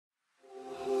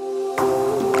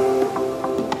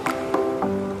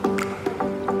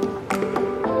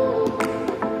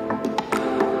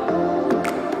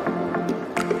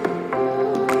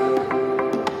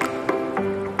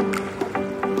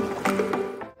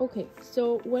Okay,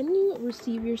 so when you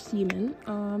receive your semen,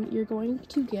 you're going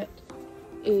to get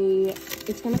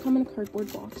it's going to come in a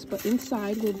cardboard box, but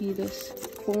inside will be this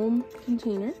foam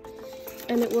container,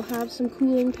 and it will have some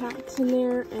cooling packs in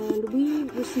there, and we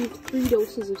received 3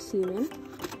 doses of semen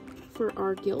for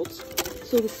our Gilt.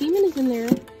 So the semen is in there.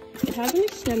 It has an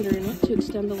extender in it to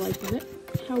extend the life of it.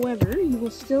 However, you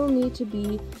will still need to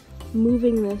be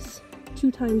moving this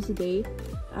 2 times a day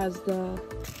as the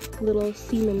little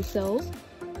semen cells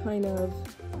kind of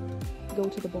go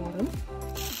to the bottom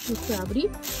with gravity.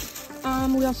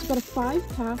 We also got a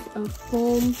 5-pack of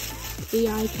foam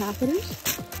AI catheters,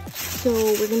 so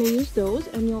we're going to use those,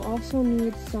 and you'll also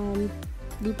need some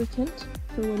lubricant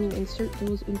for when you insert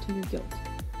those into your Gilt.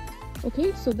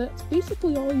 Okay, so that's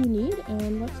basically all you need,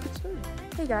 and let's get started.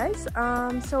 Hey guys,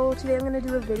 so today I'm going to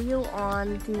do a video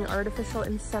on doing artificial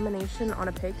insemination on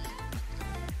a pig.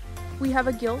 We have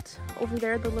a Gilt over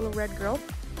there, the little red girl,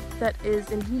 that is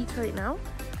in heat right now.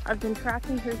 I've been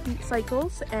tracking her heat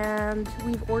cycles, and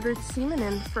we've ordered semen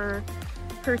in for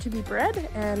her to be bred,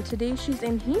 and today she's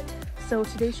in heat, so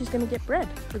today she's going to get bred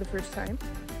for the first time.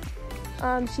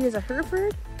 She is a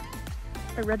Hereford,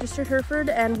 a registered Hereford,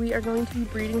 and we are going to be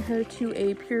breeding her to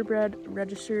a purebred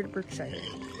registered Berkshire.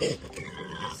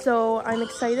 So I'm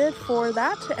excited for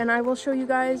that, and I will show you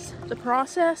guys the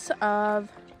process of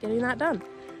getting that done.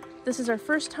 This is our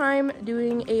first time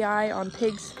doing AI on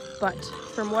pigs, but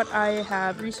from what I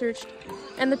have researched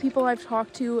and the people I've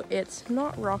talked to, it's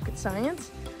not rocket science.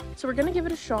 So we're gonna give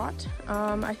it a shot.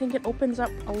 I think it opens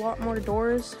up a lot more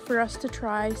doors for us to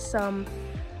try some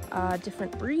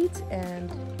different breeds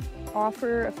and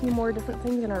offer a few more different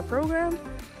things in our program.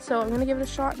 So I'm gonna give it a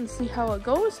shot and see how it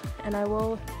goes, and I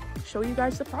will show you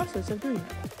guys the process of doing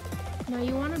it. Now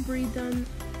you wanna breed them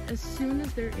as soon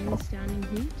as they're in standing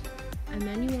heat. And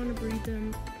then you want to breed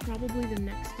them probably the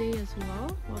next day as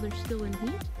well, while they're still in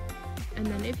heat. And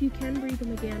then if you can breed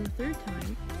them again a 3rd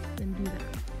time, then do that.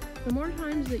 The more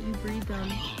times that you breed them,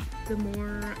 the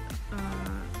more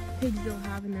pigs they'll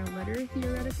have in their litter,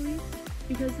 theoretically,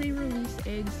 because they release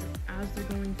eggs as they're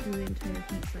going through the entire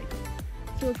heat cycle.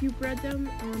 So if you bred them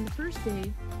on the 1st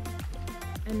day,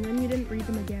 and then you didn't breed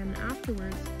them again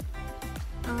afterwards,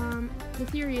 the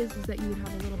theory is that you would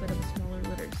have a little bit of a smaller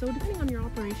litter. So depending on your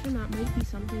operation, that might be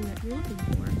something that you're looking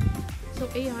for. So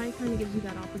AI kind of gives you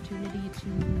that opportunity to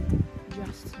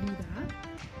just do that.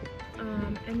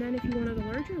 And then if you wanted a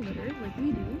larger litter, like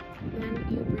we do, then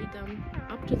you breed them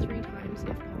up to 3 times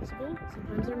if possible.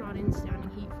 Sometimes they're not in standing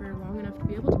heat for long enough to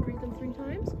be able to breed them 3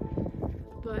 times,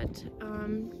 but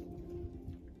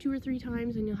 2 or 3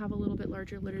 times, and you'll have a little bit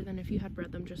larger litter than if you had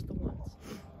bred them just the once.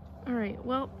 Alright,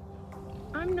 well,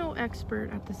 I'm no expert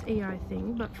at this AI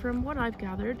thing, but from what I've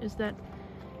gathered is that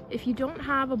if you don't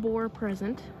have a boar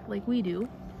present, like we do,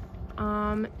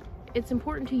 it's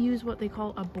important to use what they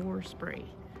call a boar spray.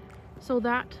 So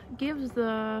that gives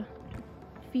the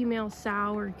female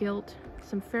sow or Gilt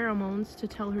some pheromones to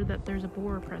tell her that there's a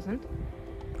boar present.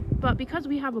 But because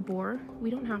we have a boar, we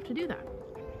don't have to do that.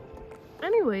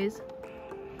 Anyways,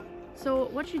 so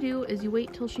what you do is you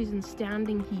wait till she's in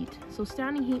standing heat. So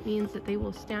standing heat means that they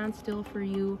will stand still for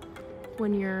you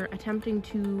when you're attempting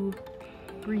to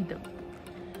breed them.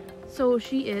 So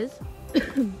she is,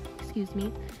 excuse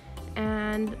me,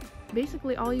 and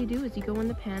basically all you do is you go in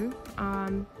the pen,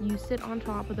 you sit on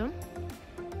top of them,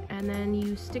 and then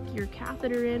you stick your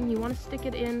catheter in. You want to stick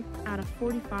it in at a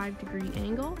 45-degree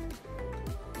angle.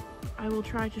 I will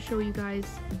try to show you guys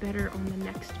better on the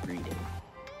next breeding.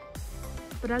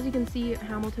 But as you can see,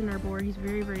 Hamilton, our boar, he's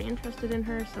very, very interested in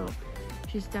her, so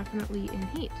she's definitely in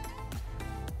heat.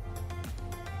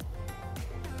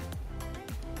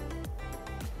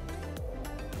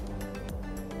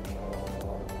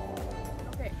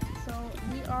 Okay, so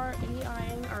we are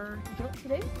AIing our Gilt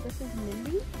today. This is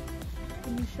Mindy.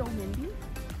 Can you show Mindy?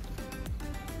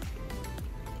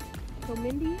 So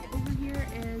Mindy over here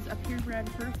is a purebred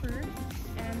Hereford,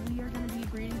 and we are going to be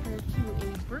breeding her to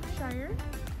a Berkshire.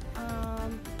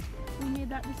 We made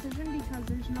that decision because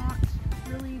there's not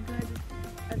really good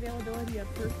availability of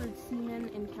Hereford semen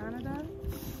in Canada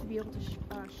to be able to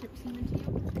ship semen to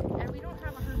you, and we don't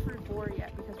have a Hereford boar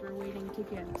yet because we're waiting to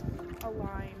get a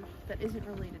line that isn't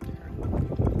related to her,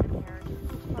 and they're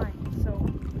fine. So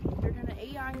they're going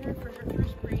to AI her for her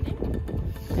first breeding,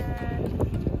 and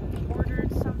we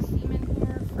ordered some semen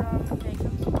here from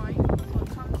Magnum's Wine. So it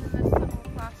comes in this little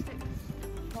plastic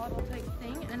bottle type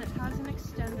thing, and it has an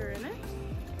extender in it,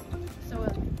 so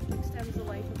it extends the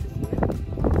life of the semen.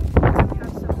 We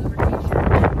have some lubrication, and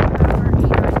we have our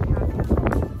AI catheter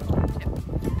on the bottom tip.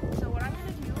 So what I'm going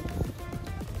to do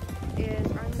is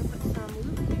I'm going to put some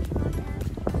lubrication on here,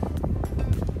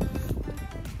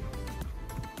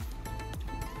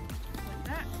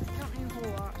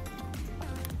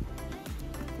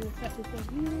 set this out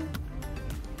here.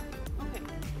 Okay,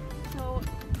 so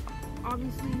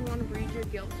obviously you want to breed your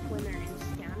gilts when they're in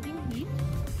standing heat,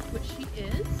 which she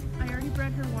is. I already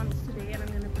bred her once today and I'm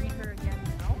going to breed her again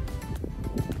now.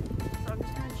 So I'm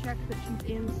just going to check that she's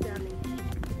in standing heat.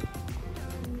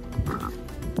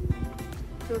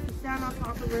 So if you stand on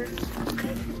top of her,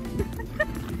 maybe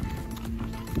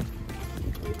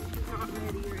she's not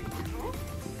ready right now.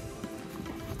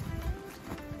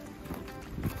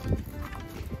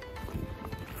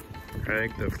 I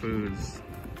think the food's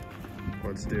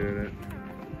what's doing it.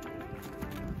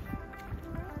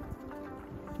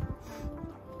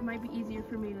 It might be easier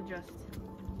for me to just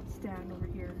stand over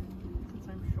here since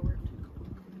I'm short.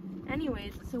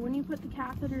 Anyways, so when you put the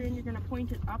catheter in, you're going to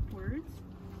point it upwards.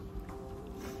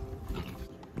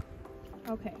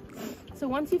 Okay, so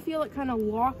once you feel it kind of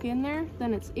lock in there,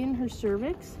 then it's in her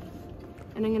cervix.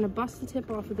 And I'm going to bust the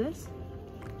tip off of this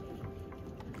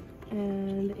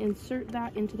and insert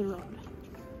that into the rod.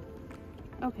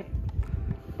 Okay,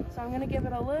 so I'm going to give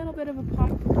it a little bit of a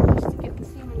pump just to get the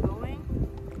semen going.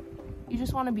 You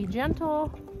just want to be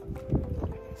gentle.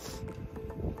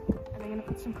 And I'm going to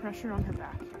put some pressure on her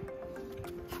back.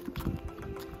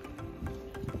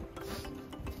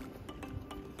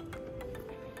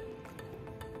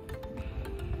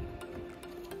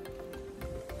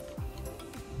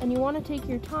 And you want to take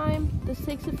your time. This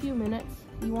takes a few minutes.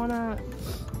 You want to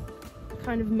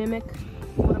kind of mimic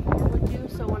what a boar would do.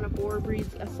 So when a boar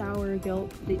breeds a sow or a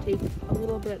gilt, they take a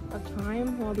little bit of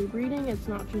time while they're breeding. It's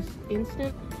not just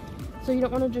instant. So you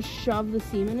don't want to just shove the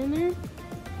semen in there.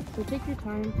 So take your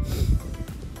time.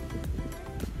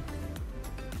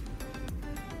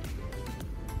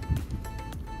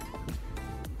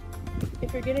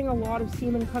 If you're getting a lot of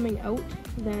semen coming out,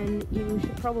 then you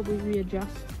should probably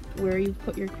readjust where you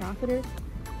put your catheter,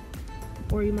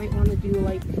 or you might want to do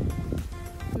like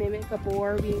mimic a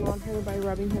boar being on her by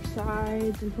rubbing her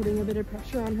sides and putting a bit of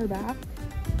pressure on her back.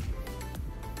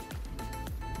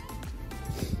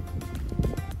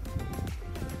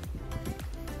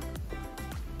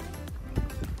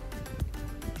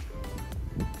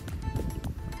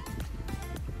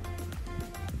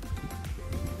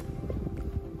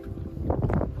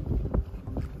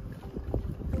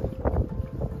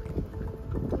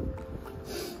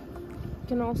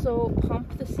 You can also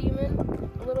pump the semen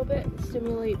a little bit,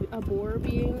 stimulate a boar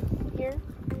being here.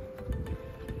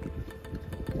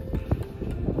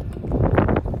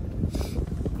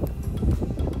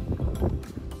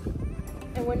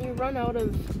 And when you run out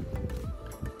of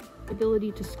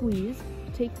ability to squeeze,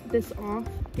 take this off,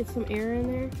 get some air in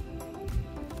there,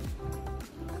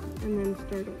 and then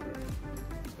start over.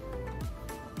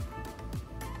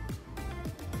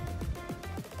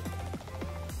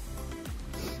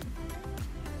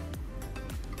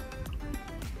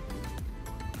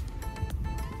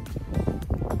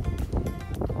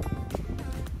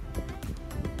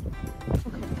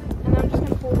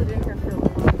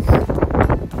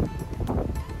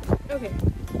 Okay,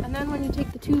 and then when you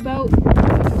take the tube out,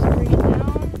 just bring it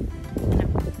down and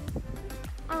out.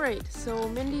 Alright, so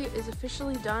Mindy is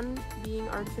officially done being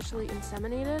artificially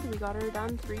inseminated. We got her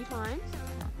done 3 times.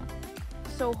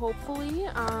 So hopefully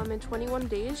in 21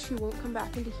 days she won't come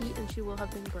back into heat and she will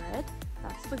have been bred.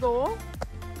 That's the goal.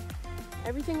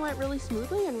 Everything went really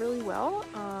smoothly and really well.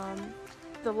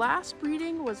 The last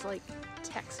breeding was like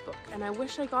textbook, and I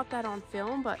wish I got that on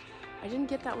film, but I didn't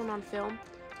get that one on film.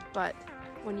 But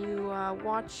when you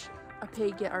watch a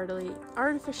pig get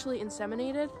artificially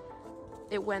inseminated,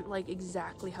 it went like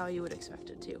exactly how you would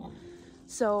expect it to.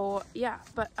 So yeah,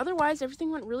 but otherwise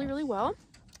everything went really, really well.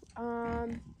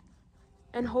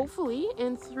 And hopefully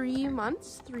in 3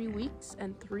 months, 3 weeks,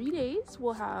 and 3 days,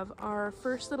 we'll have our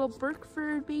first little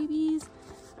Burkford babies.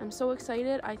 I'm so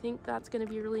excited. I think that's going to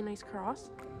be a really nice cross.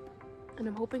 And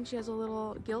I'm hoping she has a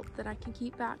little gilt that I can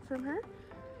keep back from her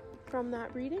from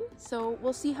that breeding. So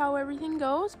we'll see how everything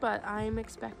goes, but I'm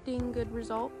expecting good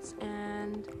results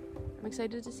and I'm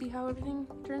excited to see how everything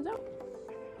turns out.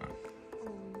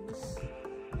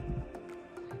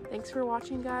 Thanks for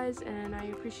watching, guys, and I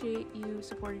appreciate you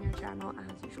supporting our channel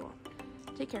as usual.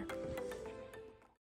 Take care.